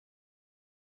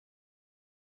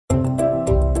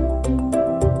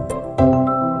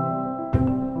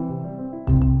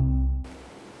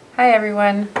Hi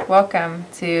everyone, welcome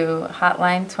to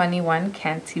Hotline 21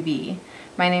 Can't to Be.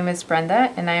 My name is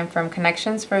Brenda and I am from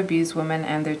Connections for Abused Women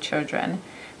and Their Children.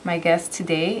 My guest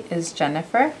today is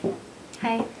Jennifer.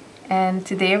 Hi. And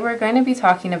today we're going to be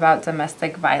talking about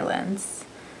domestic violence.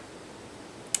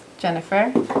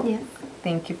 Jennifer? Yes.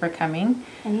 Thank you for coming.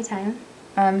 Anytime.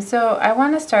 So I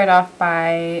want to start off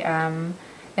by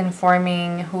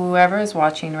informing whoever is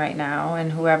watching right now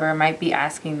and whoever might be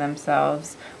asking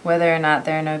themselves whether or not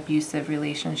they're in an abusive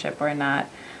relationship or not.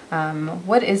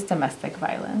 What is domestic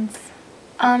violence?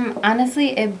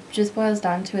 Honestly, it just boils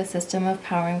down to a system of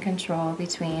power and control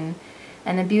between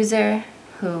an abuser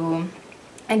who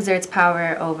exerts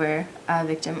power over a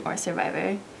victim or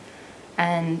survivor.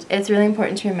 And it's really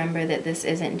important to remember that this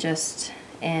isn't just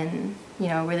in,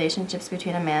 relationships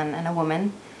between a man and a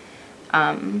woman.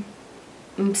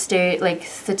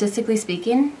 Statistically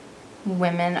speaking,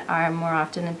 women are more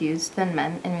often abused than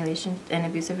men in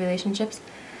abusive relationships.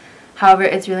 However,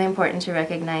 it's really important to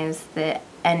recognize that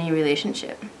any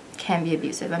relationship can be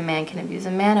abusive. A man can abuse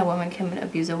a man, a woman can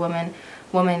abuse a woman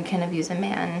can abuse a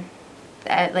man.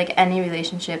 Any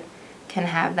relationship can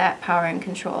have that power and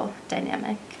control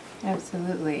dynamic.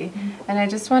 Absolutely. And I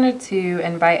just wanted to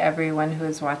invite everyone who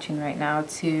is watching right now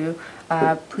to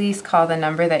please call the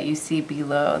number that you see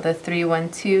below, the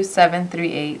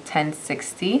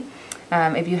 312-738-1060.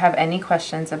 If you have any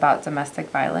questions about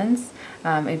domestic violence,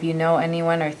 if you know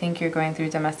anyone or think you're going through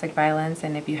domestic violence,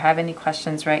 and if you have any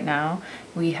questions right now,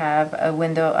 we have a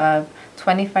window of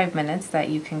 25 minutes that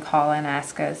you can call and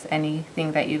ask us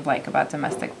anything that you'd like about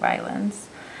domestic violence.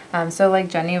 So like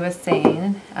Jenny was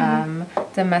saying,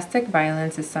 domestic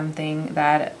violence is something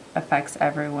that affects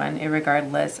everyone,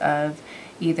 regardless of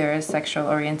either sexual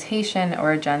orientation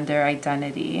or gender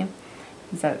identity.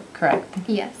 Is that correct?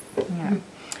 Yes. Yeah.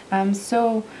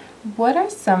 So what are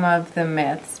some of the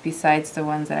myths, besides the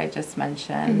ones that I just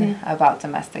mentioned, about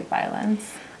domestic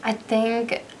violence? I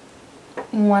think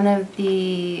one of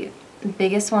the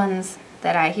biggest ones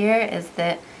that I hear is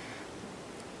that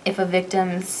if a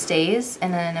victim stays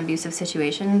in an abusive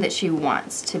situation, that she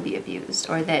wants to be abused,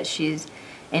 or that she's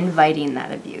inviting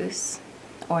that abuse,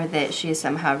 or that she is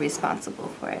somehow responsible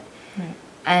for it. Right.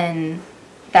 And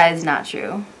that is not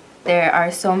true. There are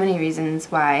so many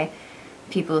reasons why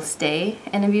people stay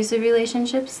in abusive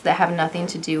relationships that have nothing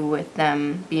to do with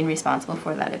them being responsible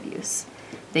for that abuse.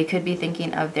 They could be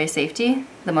thinking of their safety.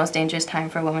 The most dangerous time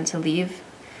for a woman to leave,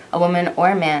 a woman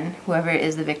or a man, whoever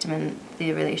is the victim in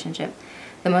the relationship,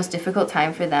 the most difficult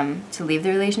time for them to leave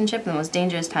the relationship, the most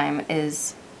dangerous time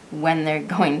is when they're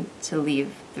going to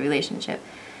leave the relationship.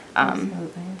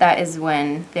 That is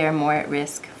when they're more at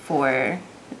risk for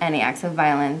any acts of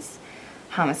violence,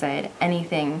 homicide,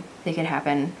 anything that could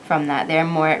happen from that. They're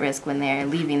more at risk when they're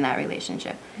leaving that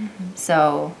relationship.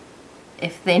 So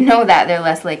if they know that, they're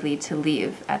less likely to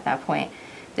leave at that point.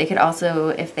 They could also,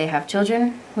 if they have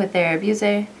children with their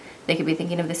abuser, they could be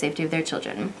thinking of the safety of their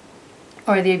children.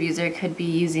 Or the abuser could be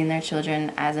using their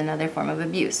children as another form of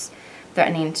abuse,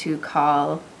 threatening to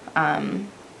call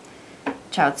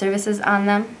child services on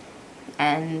them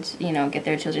and, get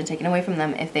their children taken away from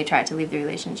them if they try to leave the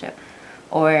relationship,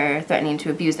 or threatening to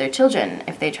abuse their children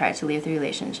if they try to leave the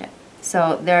relationship.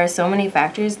 So there are so many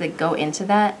factors that go into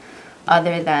that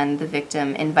other than the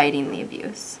victim inviting the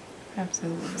abuse.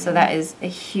 Absolutely. So that is a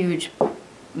huge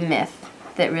myth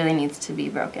that really needs to be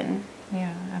broken.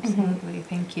 Yeah, absolutely.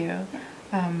 Thank you.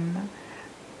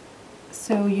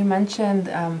 So you mentioned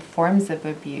forms of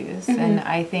abuse, and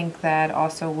I think that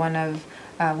also one of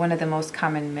the most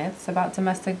common myths about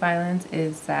domestic violence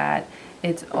is that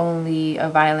it's only a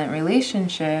violent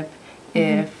relationship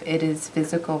if it is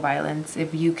physical violence,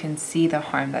 if you can see the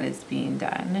harm that is being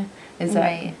done. Is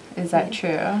that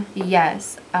true?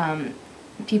 Yes. A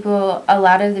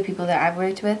lot of the people that I've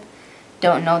worked with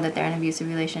don't know that they're in abusive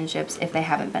relationships if they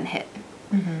haven't been hit.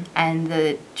 And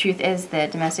the truth is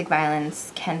that domestic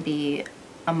violence can be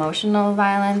emotional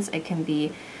violence, it can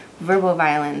be verbal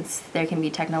violence, there can be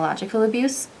technological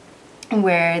abuse,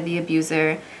 where the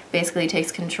abuser basically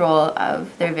takes control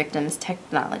of their victim's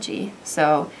technology.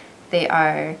 So they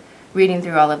are reading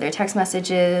through all of their text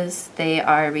messages, they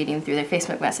are reading through their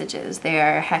Facebook messages, they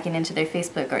are hacking into their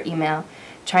Facebook or email,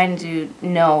 trying to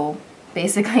know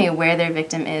basically where their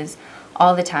victim is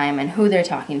all the time and who they're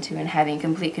talking to and having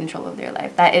complete control of their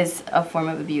life. That is a form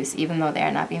of abuse, even though they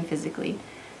are not being physically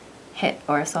hit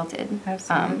or assaulted.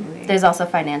 Absolutely. There's also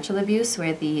financial abuse,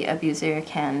 where the abuser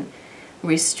can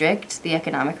restrict the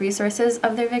economic resources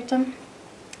of their victim.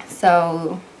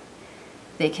 So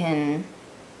they can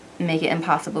make it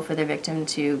impossible for their victim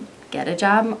to get a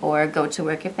job or go to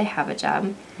work if they have a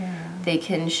job. Yeah. They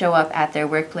can show up at their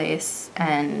workplace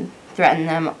and threaten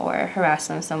them or harass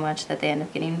them so much that they end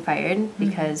up getting fired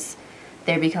because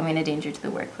they're becoming a danger to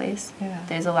the workplace. Yeah.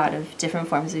 There's a lot of different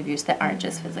forms of abuse that aren't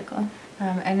just physical.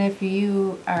 And if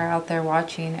you are out there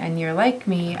watching and you're like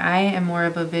me, I am more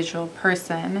of a visual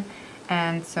person,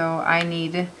 and so I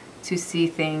need to see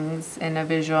things in a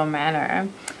visual manner.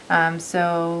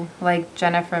 So like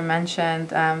Jennifer mentioned,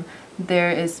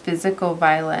 there is physical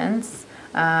violence.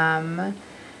 And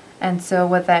so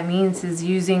what that means is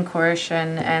using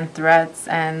coercion and threats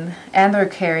and or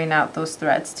carrying out those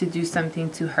threats to do something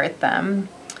to hurt them,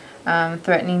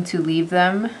 threatening to leave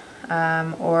them,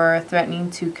 or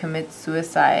threatening to commit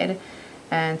suicide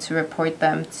and to report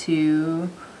them to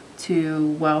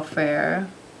welfare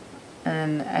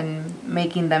and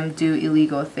making them do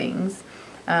illegal things.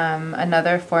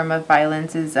 Another form of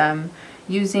violence is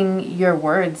using your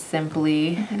words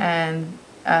simply and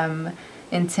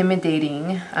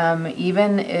intimidating.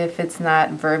 Even if it's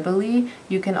not verbally,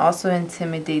 you can also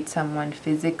intimidate someone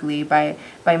physically by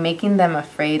making them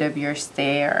afraid of your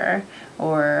stare,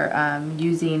 or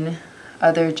using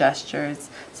other gestures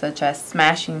such as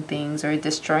smashing things or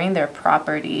destroying their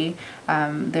property.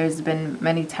 There's been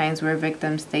many times where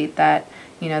victims state that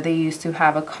they used to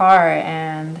have a car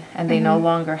and they no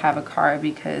longer have a car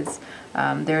because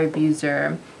their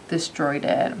abuser destroyed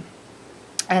it.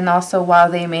 And also,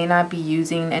 while they may not be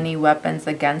using any weapons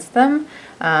against them,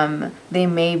 they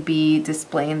may be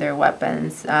displaying their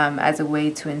weapons as a way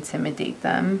to intimidate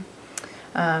them.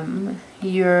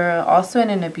 You're also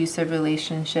in an abusive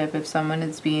relationship if someone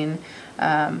is being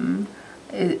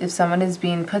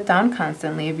put down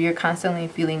constantly, if you're constantly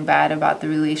feeling bad about the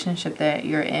relationship that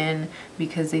you're in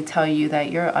because they tell you that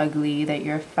you're ugly, that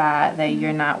you're fat, that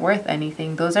you're not worth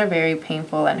anything. Those are very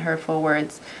painful and hurtful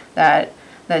words that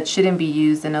shouldn't be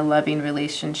used in a loving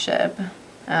relationship.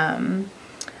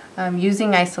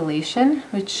 Using isolation,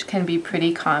 which can be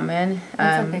pretty common.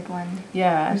 That's a big one.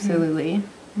 Yeah, absolutely.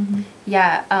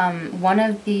 Yeah, one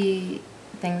of the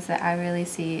things that I really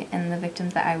see in the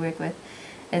victims that I work with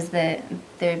is that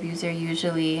their abuser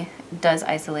usually does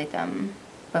isolate them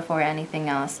before anything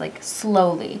else, like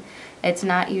slowly. It's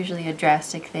not usually a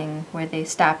drastic thing where they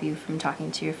stop you from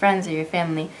talking to your friends or your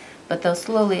family, but they'll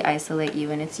slowly isolate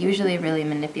you, and it's usually really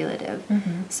manipulative.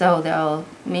 So they'll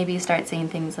maybe start saying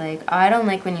things like, oh, I don't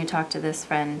like when you talk to this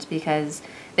friend because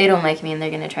they don't like me and they're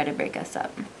going to try to break us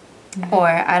up. Or,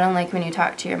 I don't like when you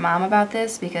talk to your mom about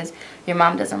this because your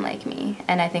mom doesn't like me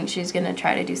and I think she's going to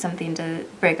try to do something to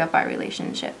break up our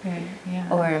relationship. Right, yeah.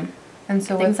 Or and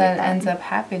so what that ends up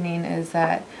happening is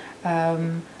that a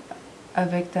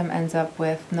victim ends up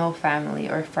with no family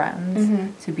or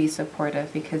friends to be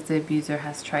supportive because the abuser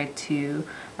has tried to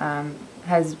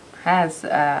has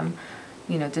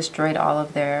destroyed all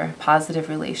of their positive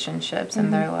relationships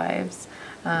in their lives.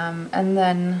 And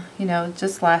then,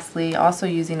 just lastly, also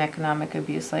using economic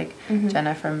abuse, like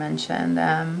Jennifer mentioned,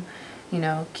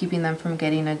 keeping them from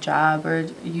getting a job or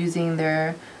using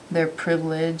their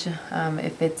privilege,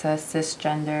 if it's a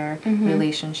cisgender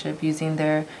relationship, using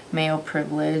their male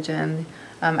privilege and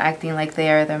acting like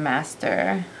they are the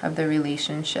master of the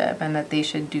relationship and that they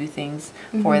should do things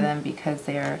for them because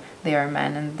they are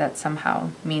men, and that somehow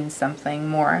means something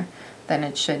more than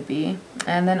it should be.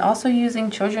 And then also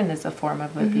using children as a form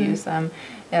of abuse.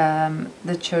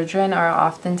 The children are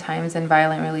oftentimes in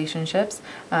violent relationships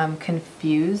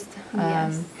confused.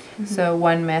 So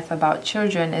one myth about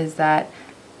children is that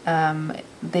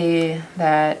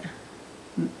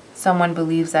someone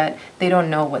believes that they don't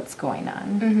know what's going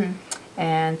on.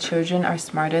 And children are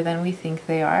smarter than we think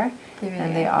they are.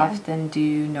 They often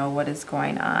do know what is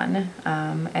going on.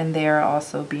 And they are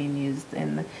also being used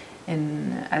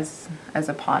as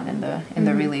a pawn in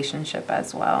the relationship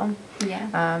as well.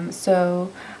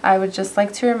 So I would just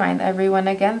like to remind everyone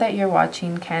again that you're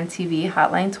watching CAN TV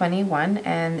Hotline 21,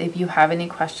 and if you have any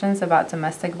questions about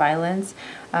domestic violence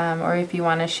or if you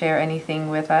want to share anything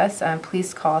with us,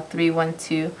 please call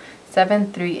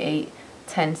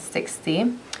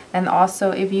 312-738-1060. And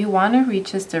also, if you want to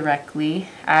reach us directly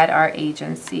at our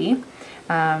agency,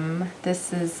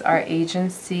 this is our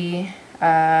agency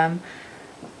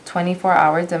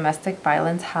 24-hour domestic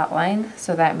violence hotline.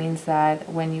 So that means that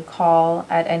when you call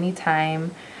at any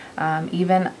time,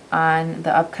 even on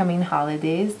the upcoming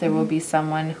holidays, there will be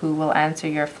someone who will answer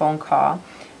your phone call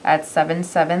at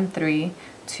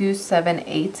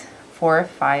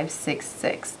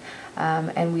 773-278-4566.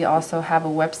 And we also have a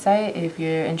website if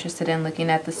you're interested in looking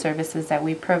at the services that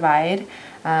we provide.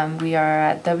 We are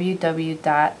at www.cawc.org.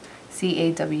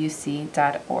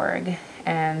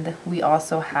 and we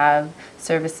also have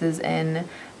services in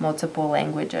multiple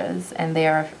languages, and they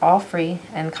are all free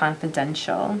and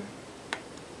confidential.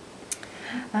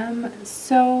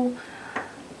 So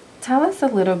tell us a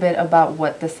little bit about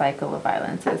what the cycle of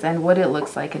violence is and what it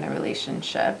looks like in a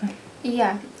relationship.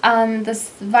 Yeah. This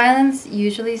violence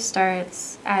usually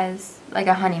starts as like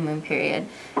a honeymoon period.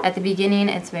 At the beginning,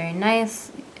 it's very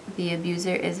nice. The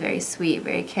abuser is very sweet,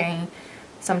 very caring.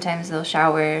 Sometimes they'll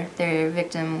shower their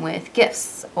victim with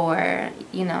gifts or,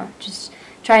 just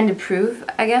trying to prove,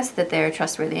 I guess, that they're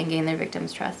trustworthy and gain their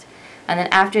victim's trust. And then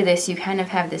after this, you kind of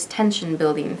have this tension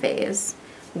building phase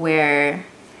where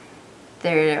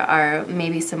there are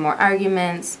maybe some more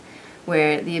arguments,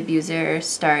 where the abuser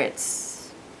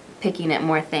starts picking at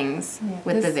more things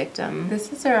with the victim.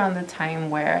 This is around the time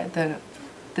where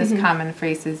this common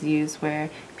phrase is used where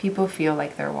people feel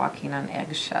like they're walking on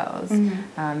eggshells.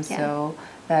 So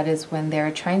that is when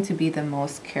they're trying to be the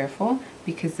most careful,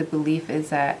 because the belief is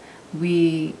that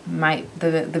the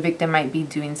victim might be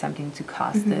doing something to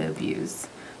cause the abuse.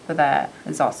 But that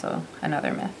is also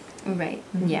another myth. Right,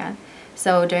 yeah.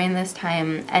 So during this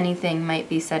time, anything might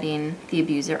be setting the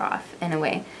abuser off in a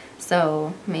way.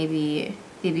 So maybe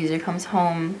the abuser comes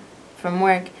home from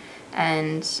work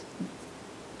and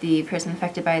the person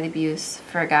affected by the abuse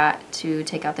forgot to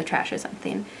take out the trash or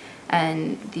something.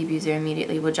 And the abuser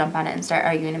immediately will jump on it and start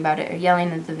arguing about it or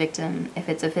yelling at the victim. If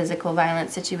it's a physical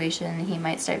violence situation, he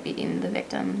might start beating the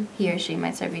victim. He or she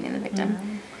might start beating the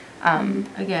victim.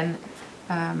 Again,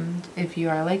 if you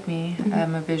are like me,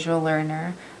 I'm a visual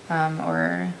learner,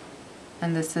 and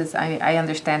this is, I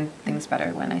understand things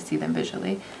better when I see them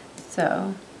visually.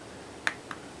 So,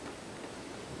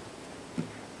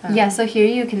 so here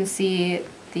you can see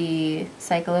the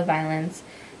cycle of violence.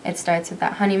 It starts with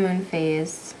that honeymoon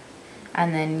phase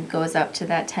and then goes up to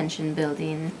that tension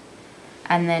building,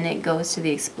 and then it goes to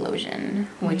the explosion,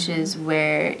 which is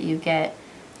where you get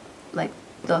like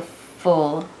the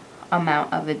full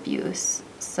amount of abuse.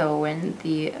 So when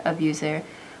the abuser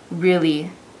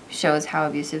really shows how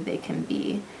abusive they can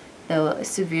be, they'll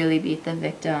severely beat the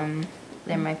victim.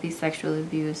 There might be sexual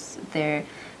abuse. The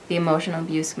emotional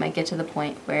abuse might get to the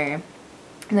point where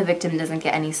the victim doesn't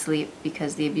get any sleep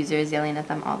because the abuser is yelling at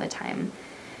them all the time.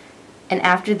 And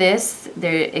after this,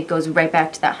 it goes right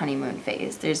back to that honeymoon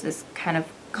phase. There's this kind of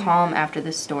calm after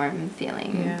the storm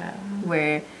feeling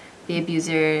where the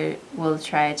abuser will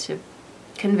try to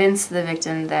convince the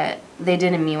victim that they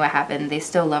didn't mean what happened. They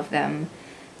still love them.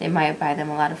 They might buy them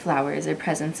a lot of flowers or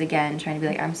presents again, trying to be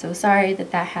like, I'm so sorry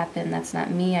that happened. That's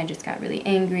not me. I just got really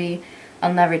angry.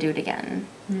 I'll never do it again.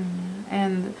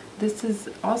 And this is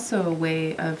also a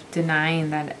way of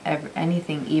denying that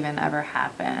anything even ever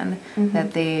happened,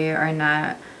 that they are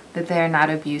not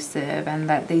abusive and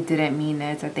that they didn't mean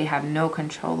it, that they have no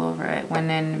control over it, when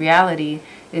in reality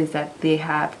is that they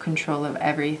have control of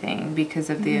everything because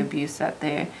of the abuse that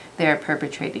they're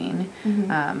perpetrating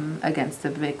against the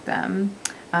victim.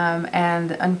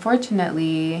 And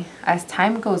unfortunately, as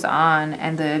time goes on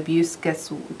and the abuse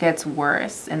gets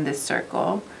worse in this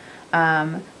circle,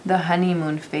 the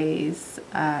honeymoon phase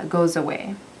goes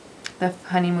away. The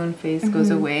honeymoon phase goes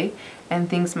away, and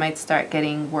things might start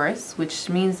getting worse, which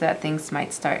means that things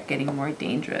might start getting more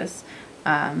dangerous.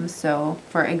 So,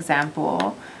 for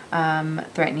example,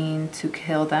 threatening to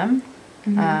kill them,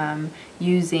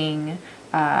 using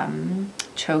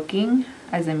choking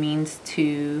as a means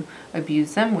to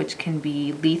abuse them, which can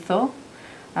be lethal,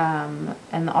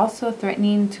 and also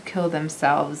threatening to kill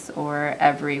themselves or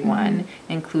everyone,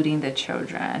 including the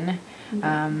children.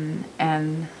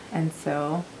 And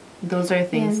so those are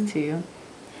things too.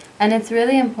 And it's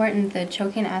really important, the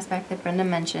choking aspect that Brenda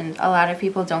mentioned. A lot of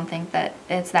people don't think that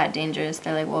it's that dangerous.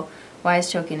 They're like, well, why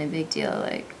is choking a big deal?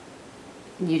 Like,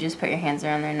 you just put your hands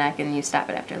around their neck and you stop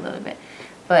it after a little bit.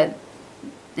 But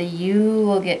you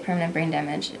will get permanent brain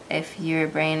damage if your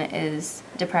brain is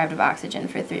deprived of oxygen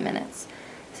for 3 minutes.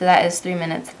 So that is 3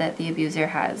 minutes that the abuser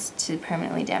has to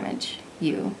permanently damage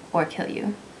you or kill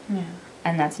you. Yeah.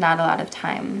 And that's not a lot of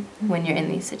time when you're in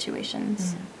these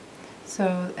situations.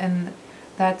 So, and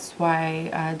that's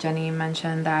why Jenny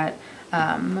mentioned that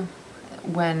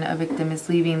when a victim is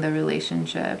leaving the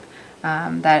relationship,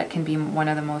 that can be one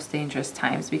of the most dangerous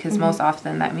times, because most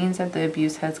often that means that the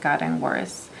abuse has gotten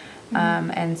worse.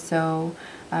 And so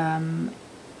then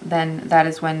that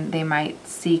is when they might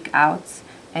seek out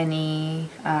any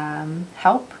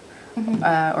help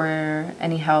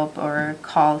or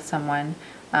call someone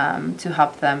to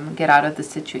help them get out of the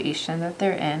situation that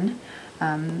they're in.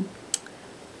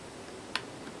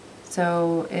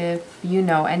 So if you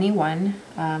know anyone,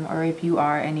 or if you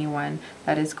are anyone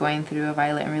that is going through a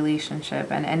violent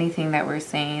relationship and anything that we're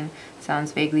saying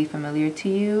sounds vaguely familiar to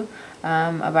you,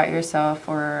 about yourself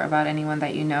or about anyone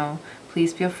that you know,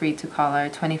 please feel free to call our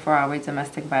 24-hour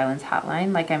domestic violence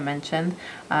hotline. Like I mentioned,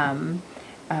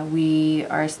 we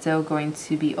are still going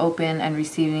to be open and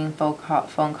receiving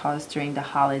phone calls during the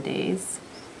holidays.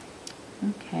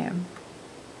 Okay.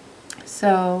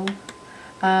 So,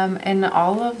 in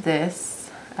all of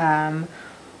this,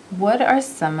 what are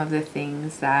some of the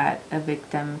things that a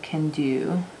victim can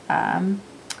do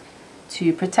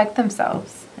to protect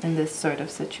themselves in this sort of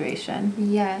situation?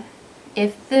 Yeah.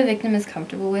 If the victim is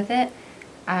comfortable with it,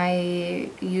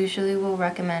 I usually will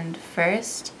recommend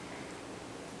first,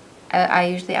 I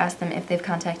usually ask them if they've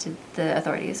contacted the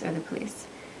authorities or the police.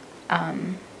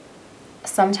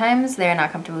 Sometimes they're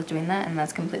not comfortable with doing that, and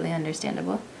that's completely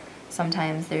understandable.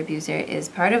 Sometimes their abuser is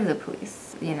part of the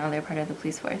police, you know, they're part of the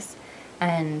police force,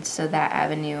 and so that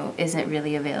avenue isn't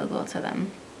really available to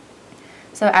them.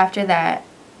 So after that,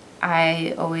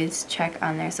 I always check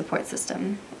on their support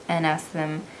system and ask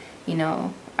them, you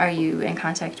know, are you in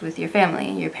contact with your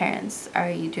family, your parents?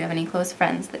 Do you have any close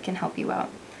friends that can help you out?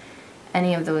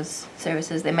 Any of those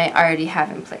services they might already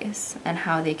have in place, and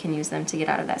how they can use them to get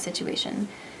out of that situation.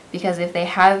 Because if they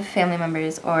have family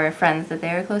members or friends that they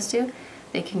are close to,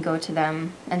 they can go to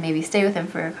them and maybe stay with them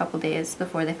for a couple days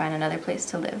before they find another place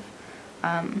to live.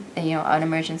 And, you know, an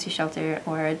emergency shelter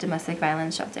or a domestic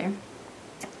violence shelter.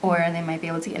 Or they might be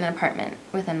able to get an apartment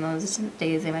within those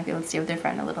days. They might be able to stay with their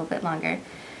friend a little bit longer.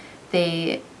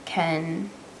 They can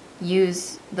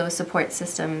use those support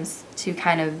systems to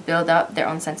kind of build up their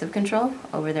own sense of control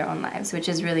over their own lives, which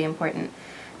is really important,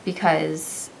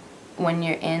 because when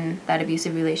you're in that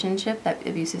abusive relationship, that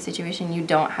abusive situation, you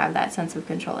don't have that sense of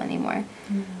control anymore.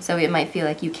 Mm-hmm. So it might feel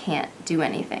like you can't do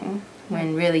anything,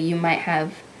 when really you might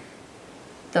have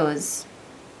those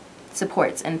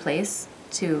supports in place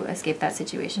to escape that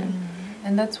situation. Mm-hmm.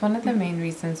 And that's one of the main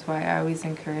reasons why I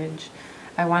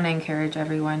want to encourage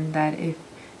everyone that if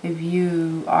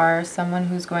you are someone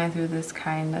who's going through this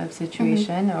kind of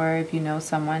situation, mm-hmm. or if you know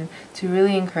someone, to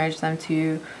really encourage them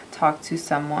to talk to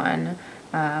someone.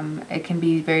 It can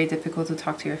be very difficult to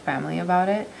talk to your family about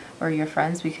it or your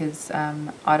friends, because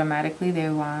automatically they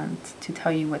want to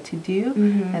tell you what to do,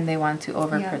 mm-hmm. and they want to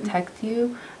overprotect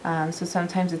you. So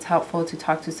sometimes it's helpful to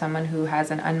talk to someone who has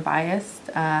an unbiased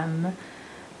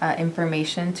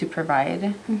information to provide,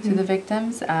 mm-hmm. to the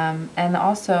victims. And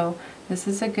also, this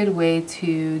is a good way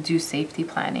to do safety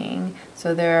planning.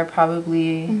 So there are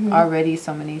probably, mm-hmm. already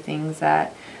so many things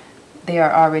that they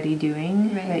are already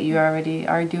doing, right. that you already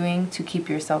are doing to keep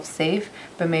yourself safe,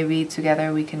 but maybe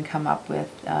together we can come up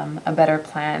with a better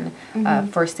plan, mm-hmm.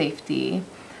 For safety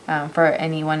for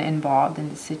anyone involved in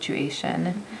the situation.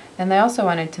 Mm-hmm. And I also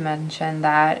wanted to mention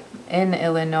that in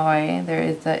Illinois, there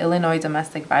is the Illinois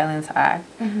Domestic Violence Act,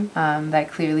 mm-hmm. That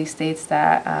clearly states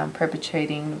that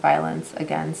perpetrating violence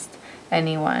against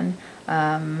anyone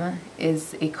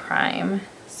is a crime.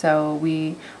 So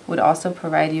we would also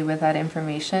provide you with that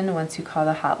information once you call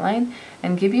the hotline,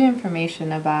 and give you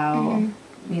information about,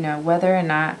 mm-hmm. you know, whether or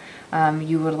not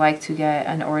you would like to get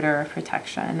an order of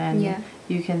protection. And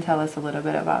you can tell us a little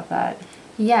bit about that.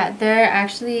 Yeah, there are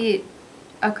actually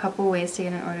a couple ways to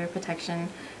get an order of protection.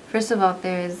 First of all,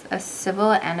 there's a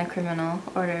civil and a criminal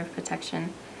order of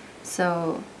protection.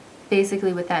 So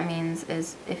basically what that means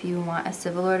is, if you want a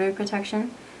civil order of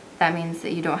protection, that means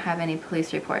that you don't have any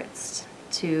police reports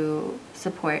to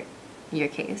support your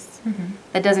case. Mm-hmm.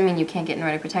 That doesn't mean you can't get an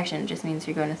order of protection. It just means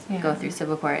you're going to go through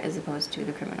civil court as opposed to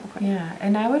the criminal court. Yeah,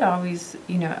 and I would always,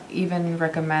 you know, even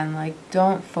recommend, like,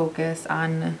 don't focus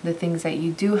on the things that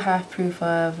you do have proof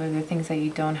of or the things that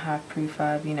you don't have proof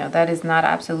of. You know, that is not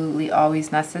absolutely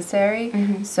always necessary.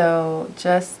 Mm-hmm. So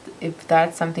just, if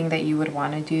that's something that you would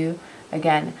want to do,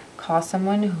 again, call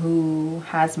someone who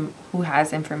has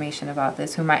information about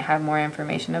this, who might have more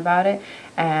information about it,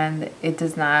 and it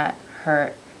does not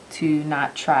hurt to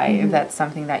not try, mm-hmm. if that's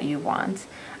something that you want.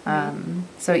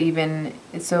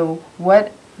 So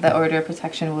what the order of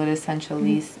protection would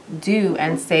essentially mm-hmm. do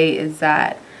and say is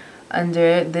that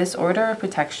under this order of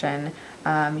protection,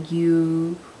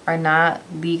 you are not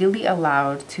legally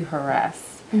allowed to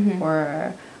harass, mm-hmm.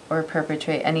 or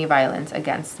perpetrate any violence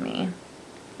against me.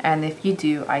 And if you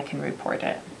do, I can report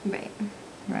it. Right.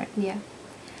 Right. Yeah.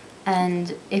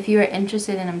 And if you are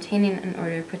interested in obtaining an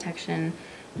order of protection,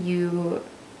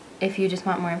 if you just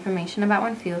want more information about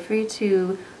one, feel free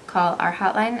to call our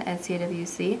hotline at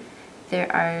CWC.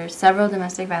 There are several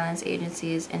domestic violence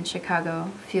agencies in Chicago.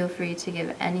 Feel free to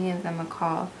give any of them a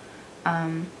call.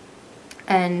 And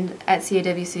And at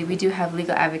CAWC, we do have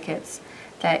legal advocates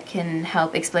that can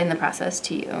help explain the process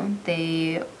to you.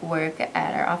 They work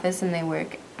at our office and they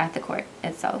work at the court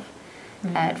itself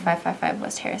at 555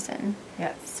 West Harrison.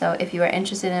 Yes. So if you are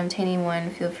interested in obtaining one,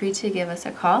 feel free to give us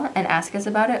a call and ask us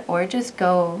about it, or just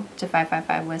go to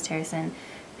 555 West Harrison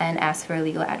and ask for a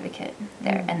legal advocate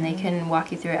there. And they can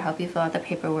walk you through it, help you fill out the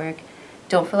paperwork.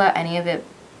 Don't fill out any of it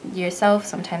yourself.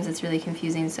 Sometimes it's really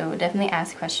confusing, so definitely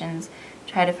ask questions.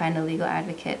 Try to find a legal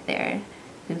advocate there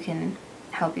who can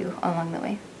help you along the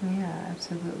way. Yeah,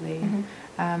 absolutely.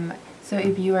 So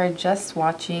if you are just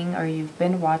watching or you've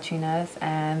been watching us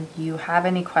and you have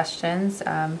any questions,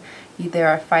 there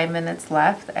are 5 minutes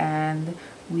left, and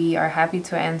we are happy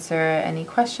to answer any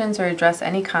questions or address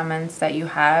any comments that you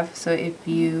have. So if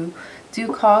you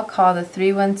do call the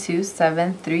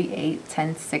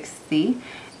 312-738-1060.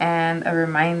 And a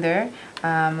reminder,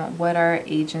 what our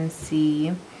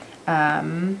agency,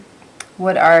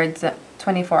 what our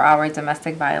 24-hour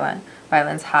domestic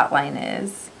violence hotline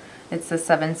is. It's the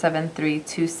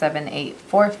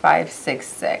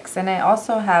 773-278-4566. And I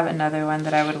also have another one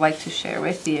that I would like to share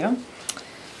with you.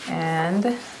 And,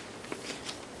 okay,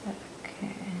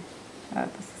 oh,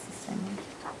 this is the same one.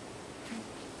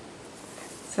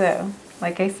 So,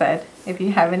 like I said, if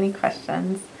you have any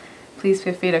questions, please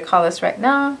feel free to call us right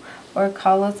now or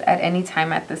call us at any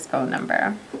time at this phone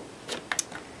number.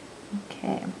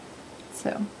 Okay,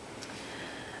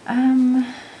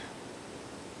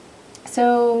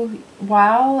 so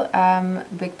while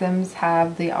victims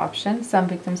have the option, some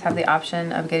victims have the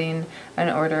option of getting an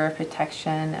order of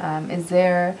protection, is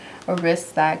there a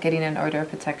risk that getting an order of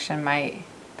protection might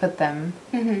put them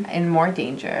in more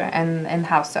danger, and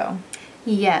how so?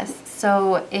 Yes,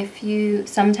 so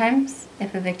sometimes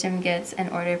if a victim gets an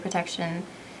order of protection,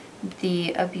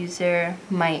 the abuser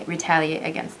might retaliate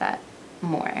against that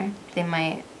more. They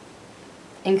might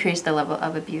increase the level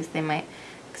of abuse. They might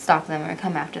stalk them or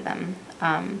come after them.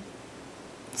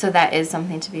 So that is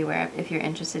something to be aware of. If you're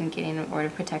interested in getting an order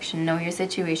of protection, know your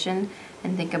situation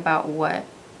and think about what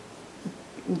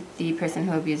the person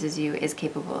who abuses you is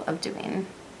capable of doing.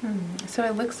 So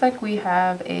it looks like we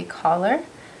have a caller.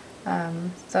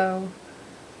 So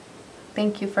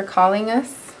thank you for calling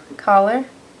us, caller.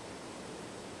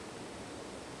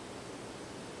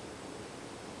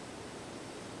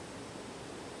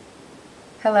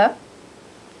 Hello?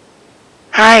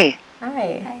 Hi.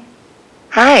 Hi.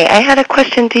 Hi, I had a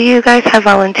question. Do you guys have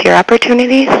volunteer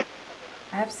opportunities?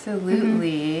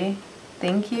 Absolutely.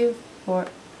 Thank you for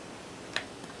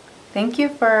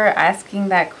asking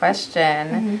that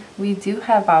question. We do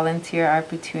have volunteer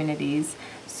opportunities.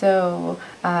 So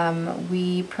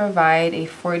we provide a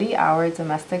 40-hour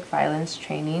domestic violence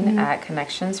training at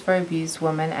Connections for Abused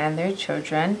Women and Their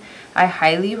Children. I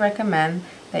highly recommend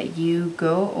that you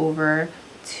go over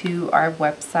to our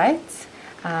website.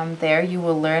 There you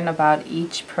will learn about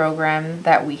each program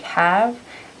that we have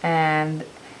and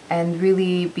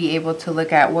really be able to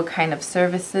look at what kind of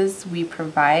services we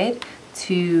provide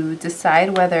to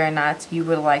decide whether or not you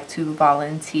would like to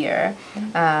volunteer.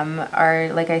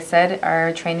 Like I said,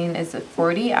 our training is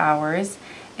 40 hours,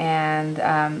 and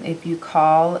if you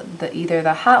call either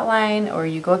the hotline or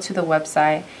you go to the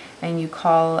website and you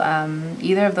call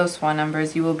either of those phone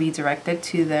numbers, you will be directed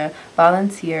to the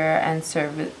volunteer and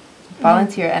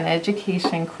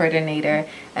education coordinator,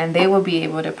 and they will be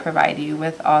able to provide you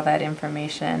with all that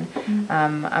information.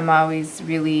 I'm always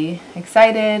really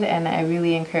excited, and I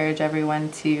really encourage everyone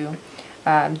to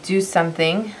do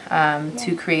something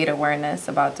to create awareness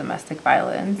about domestic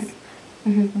violence.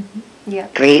 Yeah.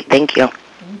 Great, thank you.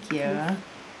 Thank you.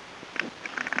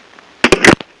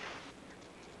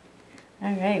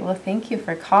 All right, well, thank you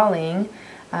for calling.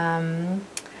 Where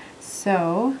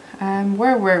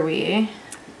were we?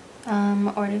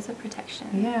 Orders of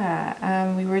protection.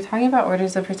 Yeah, we were talking about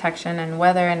orders of protection and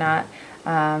whether or not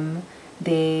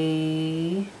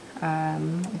they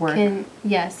work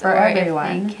for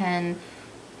everyone. If they can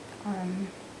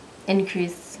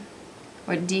increase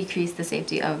or decrease the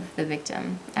safety of the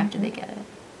victim after they get it.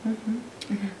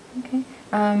 Okay.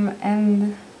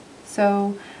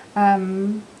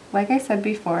 Like I said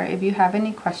before, if you have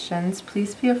any questions,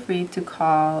 please feel free to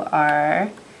call our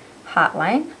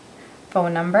hotline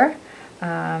phone number.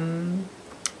 And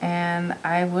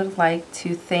I would like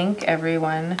to thank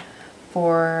everyone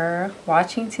for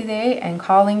watching today and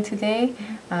calling today.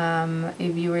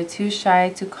 If you were too shy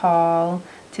to call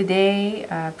today,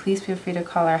 please feel free to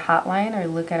call our hotline or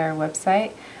look at our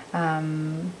website.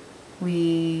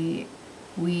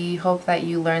 We hope that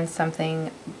you learned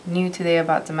something new today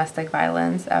about domestic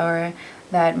violence, or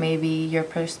that maybe your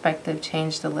perspective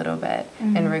changed a little bit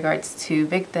in regards to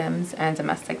victims and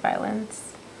domestic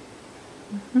violence.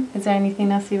 Is there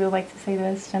anything else you would like to say to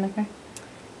us, Jennifer?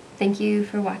 Thank you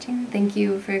for watching. Thank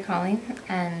you for calling.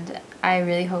 And I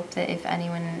really hope that if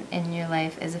anyone in your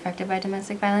life is affected by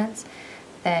domestic violence,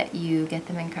 that you get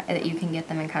them that you can get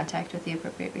them in contact with the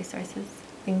appropriate resources.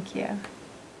 Thank you.